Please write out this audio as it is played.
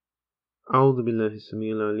أعوذ بالله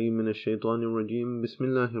السميع العليم من الشيطان الرجيم بسم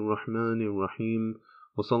الله الرحمن الرحيم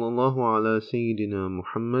وصلى الله على سيدنا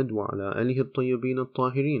محمد وعلى آله الطيبين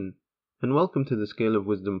الطاهرين. And welcome to the Scale of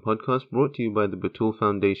Wisdom podcast brought to you by the Batul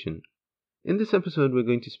Foundation. In this episode we're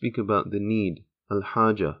going to speak about the need,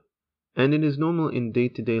 al-haja. And it is normal in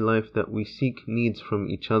day-to-day life that we seek needs from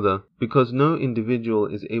each other because no individual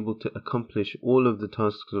is able to accomplish all of the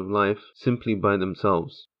tasks of life simply by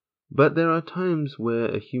themselves. But there are times where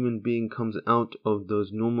a human being comes out of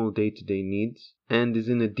those normal day-to-day needs and is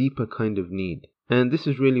in a deeper kind of need. And this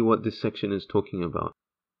is really what this section is talking about.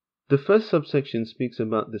 The first subsection speaks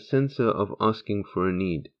about the censor of asking for a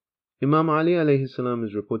need. Imam Ali alayhi salam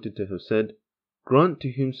is reported to have said, "Grant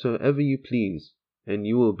to whomsoever you please, and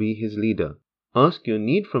you will be his leader. Ask your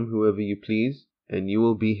need from whoever you please, and you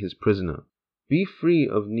will be his prisoner. Be free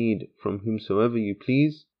of need from whomsoever you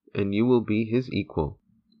please, and you will be his equal."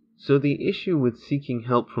 So the issue with seeking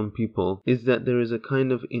help from people is that there is a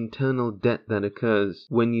kind of internal debt that occurs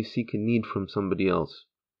when you seek a need from somebody else.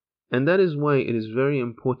 And that is why it is very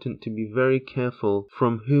important to be very careful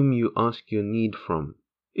from whom you ask your need from.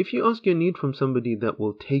 If you ask your need from somebody that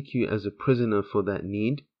will take you as a prisoner for that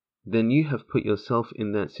need, then you have put yourself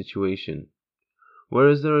in that situation.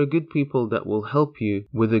 Whereas there are good people that will help you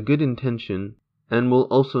with a good intention and will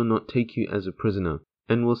also not take you as a prisoner.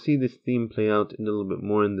 And we'll see this theme play out a little bit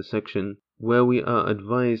more in the section where we are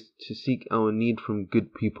advised to seek our need from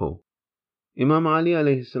good people. Imam Ali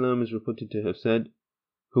alayhi salam is reported to have said,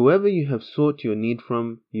 "Whoever you have sought your need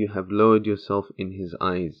from, you have lowered yourself in his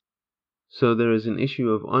eyes." So there is an issue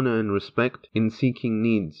of honor and respect in seeking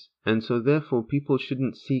needs, and so therefore people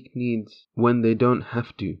shouldn't seek needs when they don't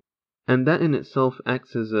have to. And that in itself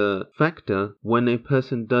acts as a factor when a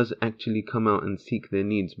person does actually come out and seek their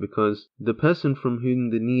needs, because the person from whom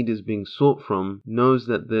the need is being sought from knows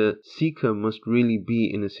that the seeker must really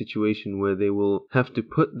be in a situation where they will have to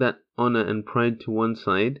put that honor and pride to one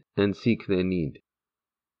side and seek their need.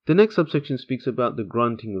 The next subsection speaks about the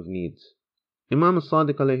granting of needs. Imam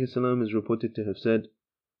Sadiq alayhi salam is reported to have said,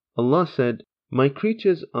 "Allah said, my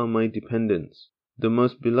creatures are my dependents. The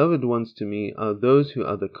most beloved ones to me are those who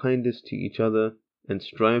are the kindest to each other and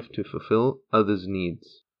strive to fulfill others'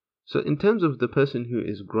 needs." So in terms of the person who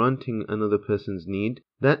is granting another person's need,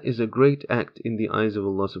 that is a great act in the eyes of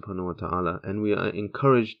Allah subhanahu wa ta'ala, and we are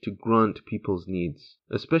encouraged to grant people's needs,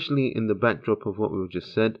 especially in the backdrop of what we've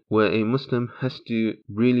just said, where a Muslim has to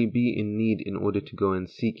really be in need in order to go and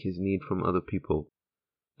seek his need from other people.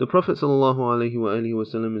 The Prophet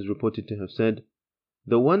ﷺ is reported to have said,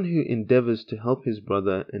 "The one who endeavors to help his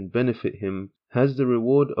brother and benefit him has the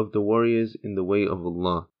reward of the warriors in the way of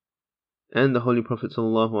Allah." And the Holy Prophet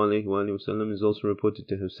ﷺ is also reported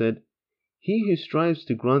to have said, "He who strives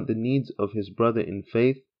to grant the needs of his brother in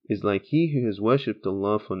faith is like he who has worshipped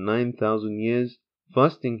Allah for 9,000 years,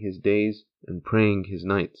 fasting his days and praying his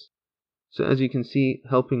nights." So as you can see,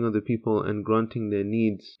 helping other people and granting their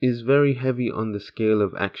needs is very heavy on the scale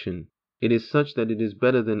of action. It is such that it is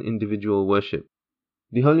better than individual worship.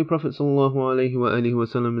 The Holy Prophet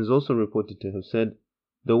ﷺ is also reported to have said,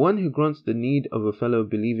 "The one who grants the need of a fellow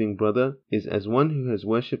believing brother is as one who has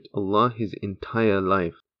worshipped Allah his entire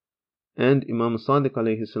life." And Imam Sadiq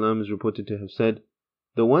alayhi salam is reported to have said,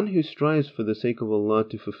 "The one who strives for the sake of Allah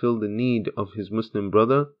to fulfill the need of his Muslim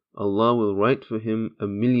brother, Allah will write for him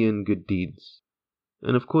 1,000,000 good deeds."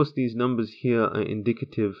 And of course these numbers here are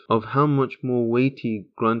indicative of how much more weighty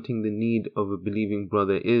granting the need of a believing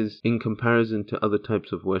brother is in comparison to other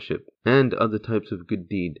types of worship and other types of good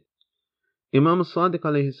deed. Imam Sadiq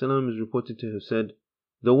alayhi salam is reported to have said,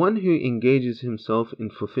 "The one who engages himself in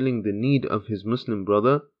fulfilling the need of his Muslim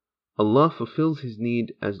brother, Allah fulfills his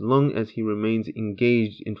need as long as he remains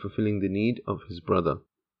engaged in fulfilling the need of his brother."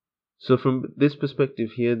 So from this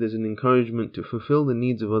perspective here, there's an encouragement to fulfill the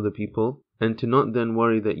needs of other people and to not then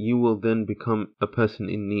worry that you will then become a person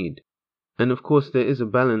in need. And of course there is a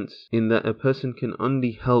balance in that a person can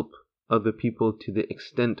only help other people to the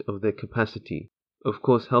extent of their capacity. Of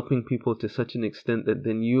course, helping people to such an extent that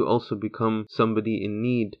then you also become somebody in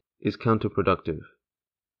need is counterproductive.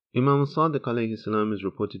 Imam Sadiq alayhi salam is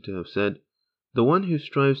reported to have said, "The one who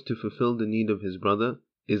strives to fulfill the need of his brother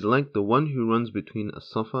is like the one who runs between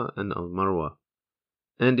as-Safa and al-Marwa."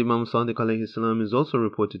 And Imam Sadiq alayhi salam is also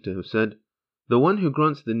reported to have said, "The one who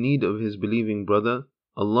grants the need of his believing brother,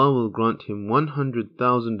 Allah will grant him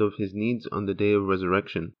 100,000 of his needs on the day of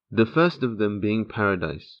resurrection, the first of them being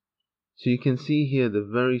paradise." So you can see here the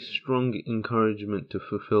very strong encouragement to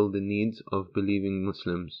fulfill the needs of believing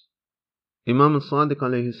Muslims. Imam Sadiq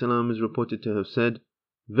alayhi salam is reported to have said,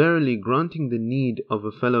 "Verily granting the need of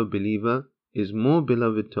a fellow believer is more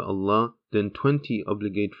beloved to Allah than 20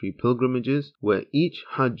 obligatory pilgrimages, where each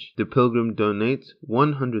Hajj the pilgrim donates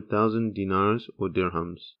 100,000 dinars or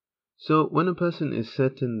dirhams. So when a person is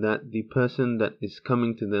certain that the person that is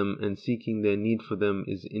coming to them and seeking their need for them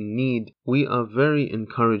is in need, we are very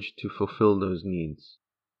encouraged to fulfill those needs.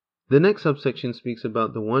 The next subsection speaks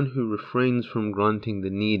about the one who refrains from granting the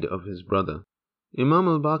need of his brother. Imam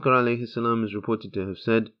al-Baqir alayhi salam is reported to have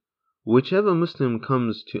said, "Whichever Muslim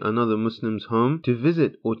comes to another Muslim's home to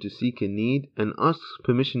visit or to seek a need and asks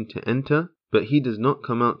permission to enter, but he does not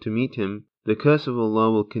come out to meet him, the curse of Allah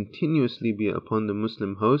will continuously be upon the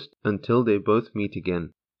Muslim host until they both meet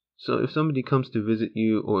again." So if somebody comes to visit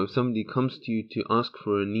you, or if somebody comes to you to ask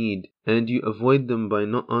for a need, and you avoid them by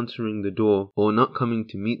not answering the door or not coming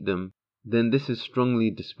to meet them, then this is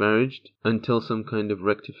strongly disparaged until some kind of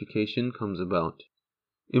rectification comes about.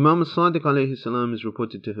 Imam al-Sadiq alayhi salam is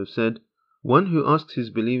reported to have said, "One who asks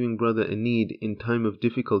his believing brother a need in time of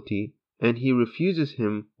difficulty, and he refuses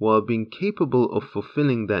him while being capable of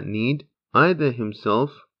fulfilling that need, either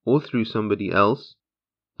himself or through somebody else,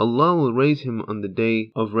 Allah will raise him on the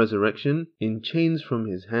day of resurrection in chains from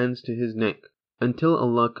his hands to his neck, until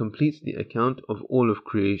Allah completes the account of all of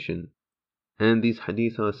creation." And these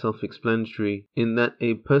hadith are self-explanatory in that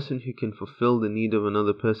a person who can fulfill the need of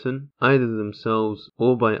another person, either themselves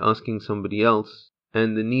or by asking somebody else,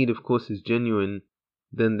 and the need of course is genuine,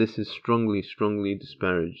 then this is strongly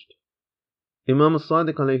disparaged. Imam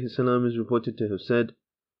al-Sadiq alayhi salam is reported to have said,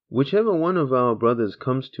 "Whichever one of our brothers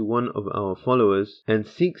comes to one of our followers and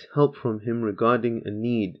seeks help from him regarding a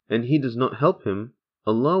need, and he does not help him,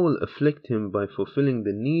 Allah will afflict him by fulfilling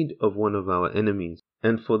the need of one of our enemies,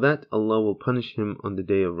 and for that Allah will punish him on the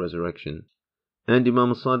day of resurrection." And Imam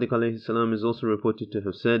al-Sadiq alayhi salam is also reported to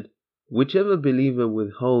have said, "Whichever believer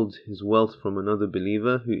withholds his wealth from another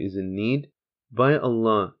believer who is in need, by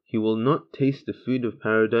Allah, he will not taste the food of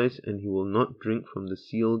paradise and he will not drink from the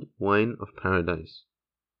sealed wine of paradise."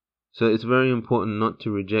 So it's very important not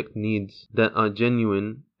to reject needs that are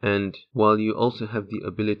genuine, and while you also have the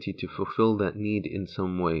ability to fulfill that need in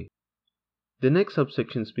some way. The next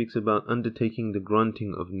subsection speaks about undertaking the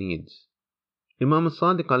granting of needs. Imam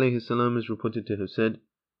al-Sadiq alayhi salam is reported to have said,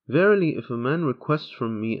 "Verily, if a man requests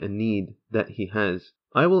from me a need that he has,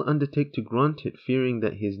 I will undertake to grant it, fearing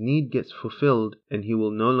that his need gets fulfilled and he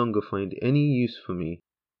will no longer find any use for me."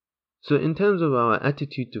 So in terms of our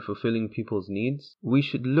attitude to fulfilling people's needs, we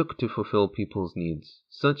should look to fulfill people's needs,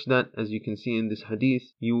 such that, as you can see in this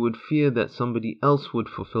hadith, you would fear that somebody else would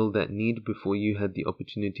fulfill that need before you had the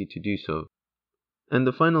opportunity to do so. And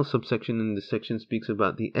the final subsection in this section speaks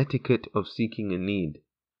about the etiquette of seeking a need.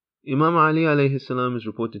 Imam Ali alayhi salam is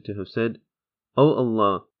reported to have said, "O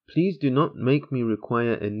Allah, please do not make me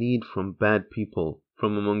require a need from bad people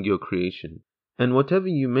from among your creation. And whatever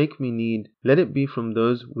you make me need, let it be from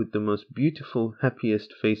those with the most beautiful,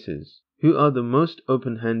 happiest faces, who are the most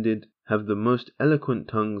open-handed, have the most eloquent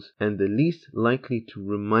tongues, and the least likely to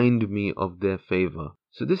remind me of their favor."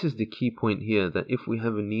 So this is the key point here, that if we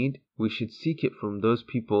have a need, we should seek it from those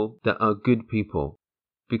people that are good people,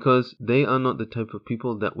 because they are not the type of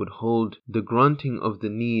people that would hold the granting of the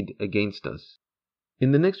need against us.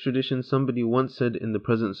 In the next tradition, somebody once said in the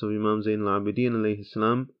presence of Imam Zayn al-Abidin alayhi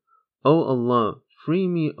salam, "O Allah, free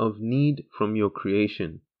me of need from your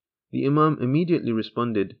creation." The Imam immediately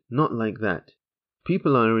responded, "Not like that.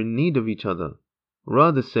 People are in need of each other.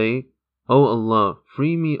 Rather say, O Allah,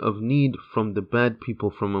 free me of need from the bad people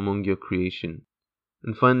from among your creation."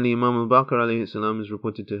 And finally, Imam al-Baqir alayhi salam is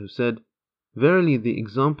reported to have said, "Verily, the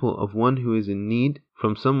example of one who is in need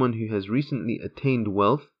from someone who has recently attained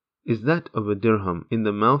wealth is that of a dirham in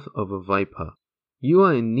the mouth of a viper. You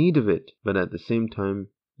are in need of it, but at the same time,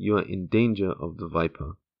 you are in danger of the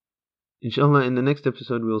viper." Inshallah, in the next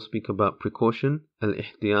episode we'll speak about precaution,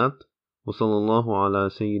 al-ihtiyat. Wa sallallahu ala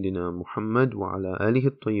Sayyidina Muhammad wa ala alihi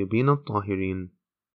at-tayyibin at-tahirin.